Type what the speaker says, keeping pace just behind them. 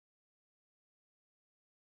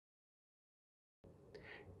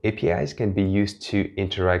APIs can be used to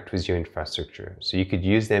interact with your infrastructure. So you could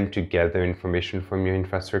use them to gather information from your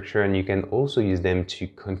infrastructure, and you can also use them to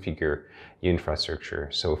configure your infrastructure.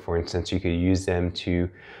 So for instance, you could use them to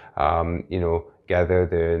gather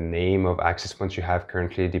the name of access points you have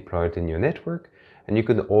currently deployed in your network. And you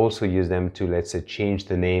could also use them to, let's say, change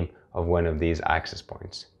the name of one of these access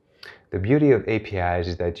points. The beauty of APIs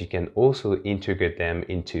is that you can also integrate them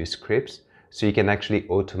into scripts, so you can actually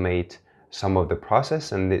automate some of the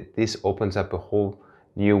process, and this opens up a whole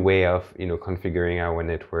new way of configuring our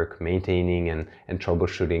network, maintaining and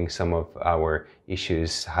troubleshooting some of our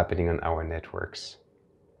issues happening on our networks.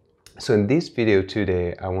 So in this video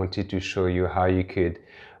today, I wanted to show you how you could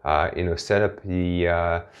set up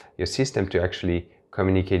your system to actually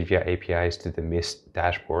communicate via APIs to the Mist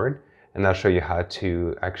dashboard, and I'll show you how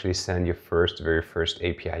to actually send your very first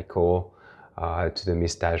API call to the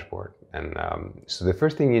Mist dashboard. And so the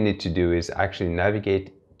first thing you need to do is actually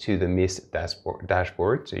navigate to the Mist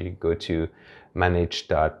dashboard. So you go to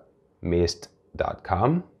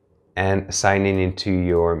manage.mist.com and sign in into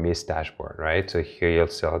your Mist dashboard, right? So here you'll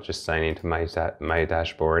see I'll just sign into my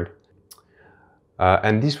dashboard.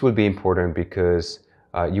 And this will be important because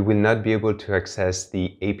you will not be able to access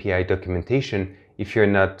the API documentation if you're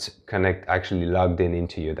not actually logged in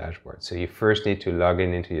into your dashboard. So you first need to log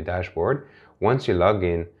in into your dashboard. Once you log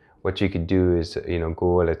in, what you could do is,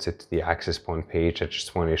 go, let's say, to the access point page. I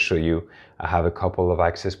just want to show you, I have a couple of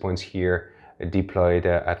access points here deployed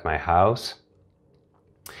at my house.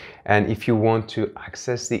 And if you want to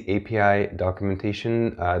access the API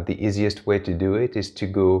documentation, the easiest way to do it is to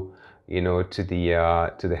go, to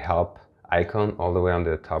the help icon all the way on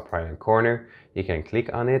the top right hand corner. You can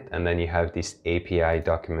click on it, and then you have this API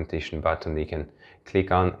documentation button you can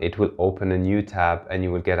click on. It will open a new tab, and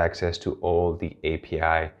you will get access to all the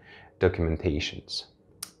API documentations.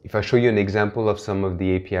 If I show you an example of some of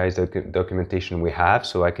the APIs documentation we have,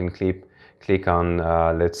 so I can click on,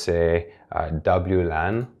 let's say,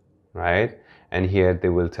 WLAN, right? And here they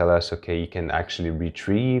will tell us, okay, you can actually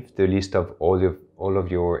retrieve the list of all of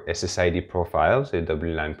your SSID profiles, a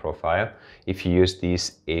WLAN profile, if you use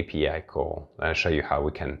this API call. I'll show you how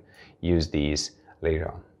we can use these later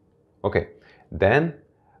on. Okay, then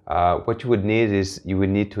what you would need is you would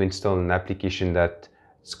need to install an application that's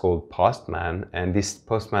called Postman, and this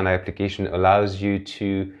Postman application allows you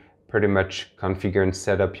to pretty much configure and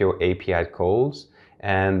set up your API calls,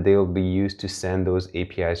 and they'll be used to send those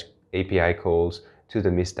API calls to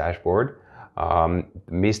the Mist dashboard. The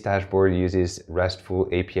Mist dashboard uses RESTful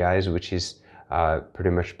APIs, which is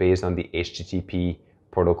pretty much based on the HTTP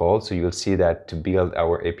protocol. So you'll see that to build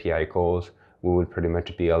our API calls, we will pretty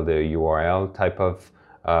much build a URL type of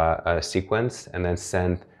sequence, and then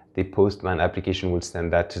the Postman application will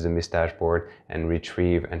send that to the Mist dashboard and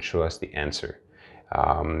retrieve and show us the answer.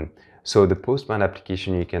 So the Postman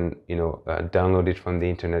application, you can download it from the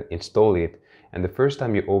internet, install it, and the first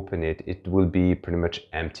time you open it, it will be pretty much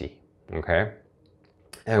empty. Okay,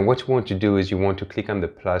 and what you want to do is you want to click on the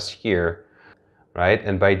plus here, right?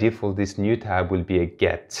 And by default, this new tab will be a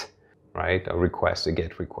get, right? A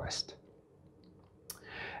get request.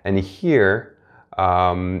 And here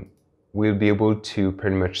we'll be able to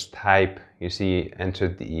pretty much type, enter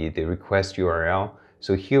the request URL.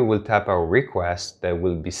 So here we'll type our request that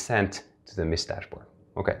will be sent to the Mist dashboard.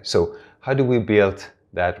 Okay, so how do we build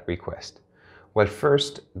that request? Well,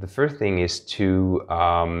 the first thing is to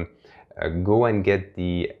go and get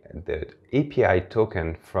the API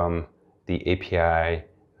token from the API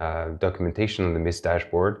documentation on the Mist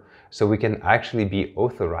dashboard, so we can actually be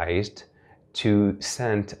authorized to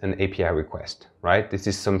send an API request, right? This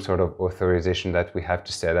is some sort of authorization that we have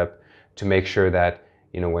to set up to make sure that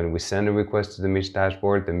when we send a request to the Mist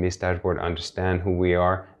dashboard understand who we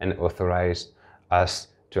are and authorize us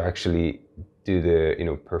to actually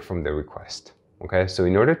do perform the request. Okay, so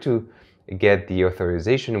in order to get the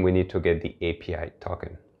authorization, we need to get the API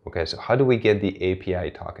token. Okay, so how do we get the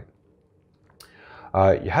API token?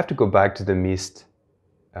 You have to go back to the Mist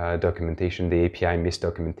documentation, the API Mist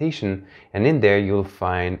documentation, and in there you'll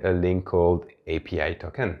find a link called API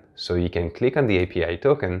token. So you can click on the API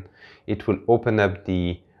token. It will open up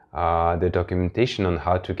the documentation on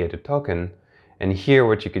how to get a token. And here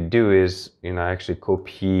what you could do is actually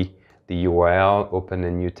copy the URL, open a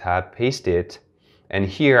new tab, paste it, and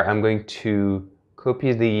here I'm going to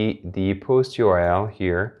copy the post URL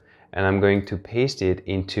here, and I'm going to paste it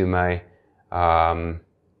into my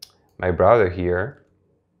my browser here,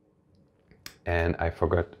 and I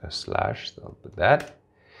forgot a slash, so I'll put that.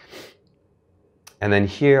 And then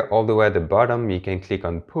here all the way at the bottom you can click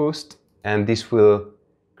on post, and this will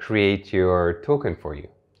create your token for you.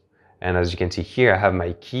 And as you can see here, I have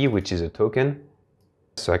my key, which is a token.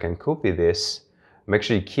 So I can copy this. Make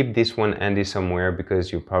sure you keep this one handy somewhere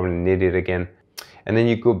because you probably need it again. And then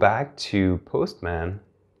you go back to Postman.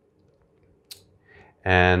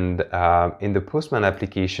 And in the Postman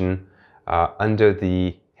application, under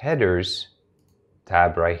the headers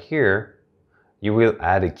tab right here, you will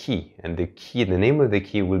add a key. And the key, the name of the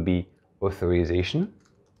key will be authorization.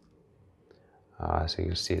 So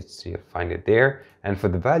you'll see it, so you'll find it there. And for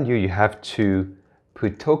the value, you have to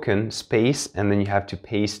put token space, and then you have to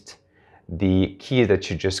paste the key that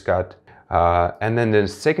you just got. And then the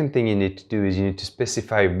second thing you need to do is you need to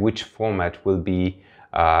specify which format will be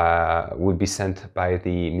sent by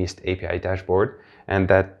the Mist API dashboard, and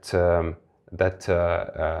that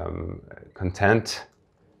content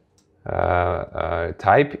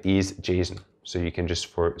type is JSON. So you can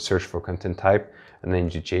just search for content type, and then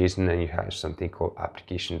do JSON, and you have something called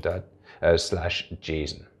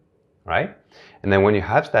application./JSON, right? And then when you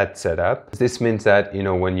have that set up, this means that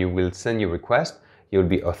when you will send your request, you'll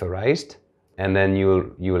be authorized, and then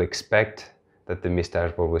you will expect that the Mist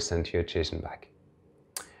dashboard will send you a JSON back.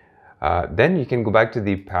 Then you can go back to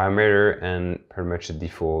the parameter and pretty much the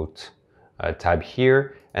default tab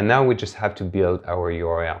here, and now we just have to build our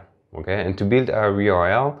URL. Okay, and to build our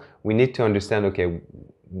URL, we need to understand, okay,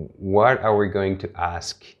 what are we going to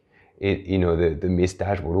ask the Mist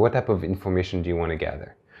dashboard? What type of information do you want to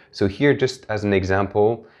gather? So here, just as an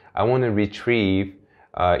example, I want to retrieve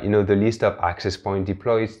the list of access point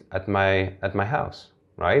deployed at my house,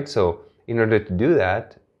 right? So in order to do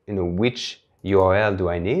that, which URL do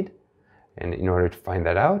I need? And in order to find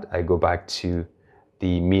that out, I go back to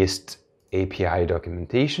the Mist API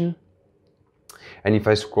documentation. And if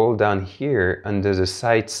I scroll down here under the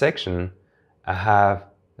site section, I have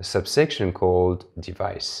a subsection called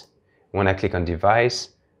device. When I click on device,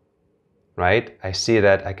 right, I see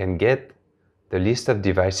that I can get the list of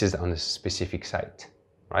devices on a specific site,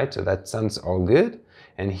 right? So that sounds all good.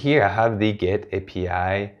 And here I have the get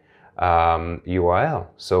API URL.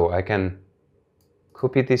 So I can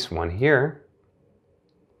copy this one here.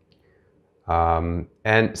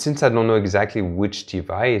 And since I don't know exactly which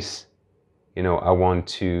device I want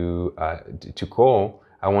to call,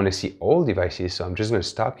 I want to see all devices. So I'm just going to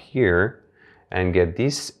stop here and get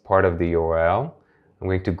this part of the URL. I'm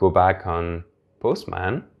going to go back on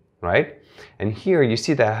Postman, right? And here you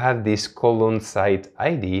see that I have this :site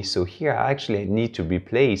ID. So here I actually need to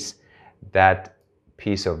replace that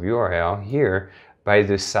piece of URL here by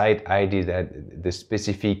the site ID, the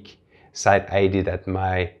specific site ID that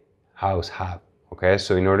my house have. Okay,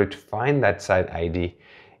 so in order to find that site ID,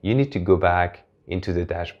 you need to go back into the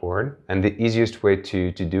dashboard, and the easiest way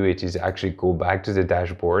to do it is actually go back to the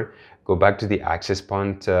dashboard, go back to the access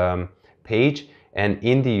point page, and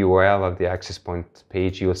in the URL of the access point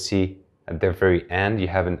page, you'll see at the very end you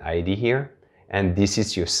have an ID here, and this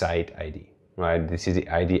is your site ID, right? This is the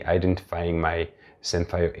ID identifying my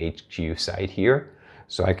Sendfire HQ site here.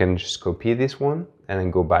 So I can just copy this one and then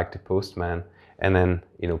go back to Postman and then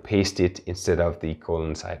paste it instead of the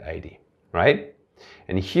 :site ID, right?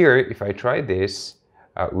 And here, if I try this,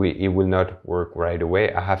 it will not work right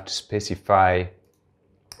away. I have to specify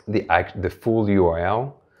the full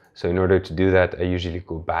URL. So in order to do that, I usually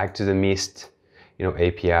go back to the Mist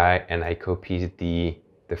API, and I copy the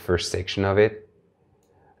first section of it,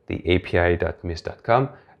 the api.mist.com.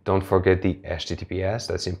 Don't forget the HTTPS,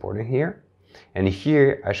 that's important here. And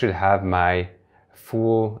here I should have my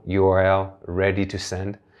full URL ready to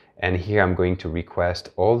send. And here I'm going to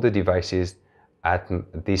request all the devices at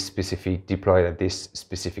this specific, deployed at this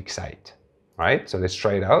specific site, right? So let's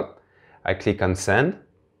try it out. I click on send,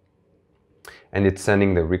 and it's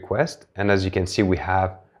sending the request. And as you can see, we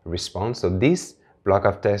have a response. So this block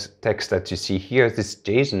of text that you see here, this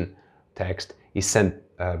JSON text, is sent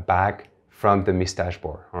back from the Mist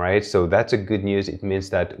dashboard, all right? So that's a good news. It means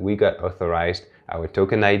that we got authorized, our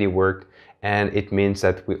token ID worked, and it means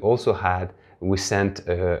that we sent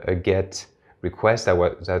a GET request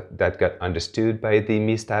that got understood by the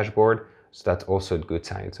Mist dashboard. So that's also a good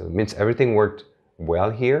sign. So it means everything worked well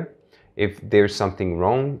here. If there's something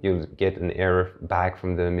wrong, you'll get an error back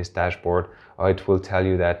from the Mist dashboard, or it will tell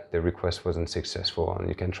you that the request wasn't successful, and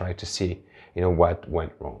you can try to see what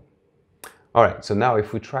went wrong. All right, so now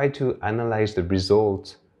if we try to analyze the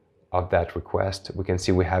result of that request, we can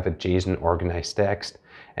see we have a JSON organized text.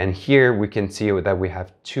 And here we can see that we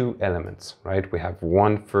have two elements, right? We have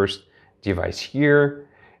one first device here,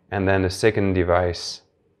 and then a second device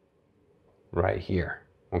right here,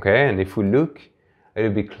 okay? And if we look a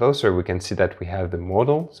little bit closer, we can see that we have the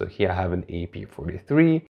model. So here I have an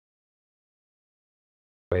AP43,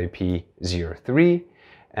 AP03,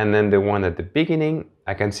 and then the one at the beginning,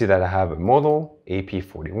 I can see that I have a model,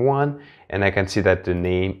 AP41, and I can see that the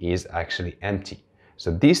name is actually empty.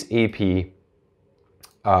 So this AP,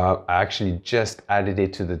 I actually just added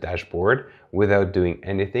it to the dashboard without doing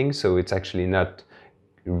anything. So it's actually not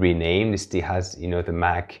renamed. It still has, you know, the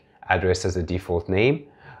MAC address as a default name.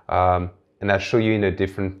 And I'll show you in a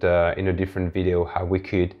different video how we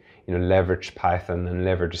could, you know, leverage Python and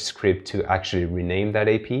leverage a script to actually rename that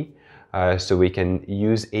AP. So we can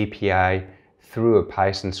use API through a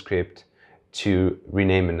Python script to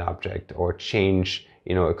rename an object or change,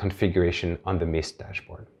 you know, a configuration on the Mist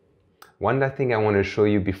dashboard. One last thing I want to show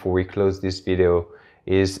you before we close this video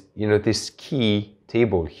is, you know, this key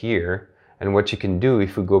table here. And what you can do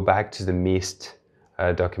if we go back to the Mist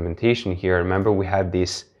documentation here, remember we had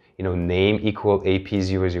this, you know, name equal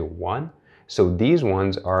AP001. So these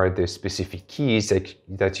ones are the specific keys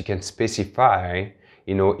that you can specify,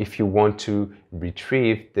 you know, if you want to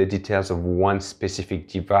retrieve the details of one specific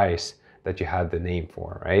device that you had the name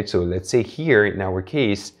for, right? So let's say here in our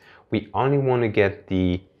case, we only want to get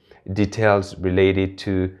the details related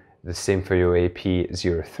to the Symphorio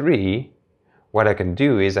AP03. What I can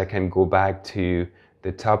do is I can go back to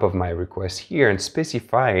the top of my request here and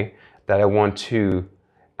specify that I want to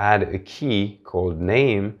add a key called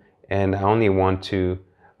name, and I only want to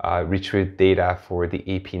retrieve data for the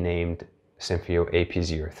AP named Symphorio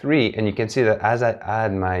AP03. And you can see that as I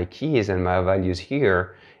add my keys and my values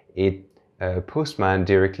here, Postman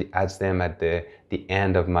directly adds them at the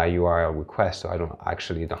end of my URL request, so I don't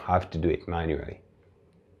have to do it manually,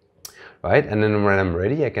 right? And then when I'm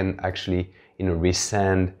ready, I can actually, you know,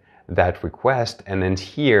 resend that request, and then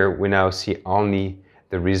here we now see only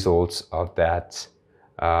the results of that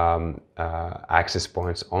access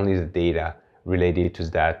points, only the data related to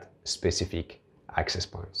that specific access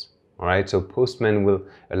points. All right, so Postman will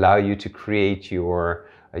allow you to create your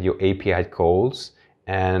API calls,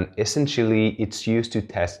 and essentially it's used to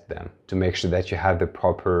test them to make sure that you have the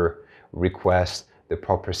proper request, the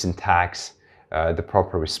proper syntax, the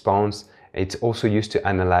proper response. It's also used to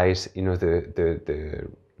analyze, you know, the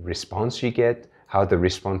response you get, how the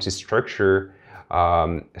response is structured,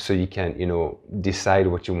 so you can, you know, decide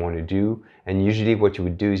what you want to do. And usually what you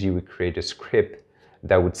would do is you would create a script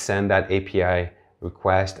that would send that API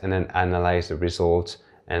request and then analyze the results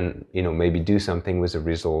and, you know, maybe do something with the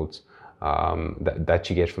results that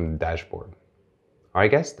you get from the dashboard. All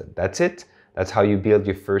right, guys, that's it. That's how you build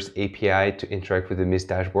your first API to interact with the Mist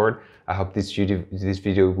dashboard. I hope this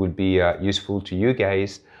video would be useful to you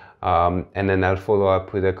guys. And then I'll follow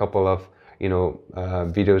up with a couple of, you know,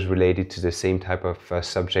 videos related to the same type of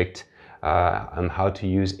subject on how to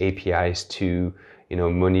use APIs to, you know,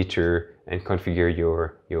 monitor and configure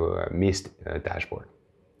your Mist dashboard.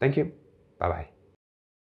 Thank you. Bye-bye.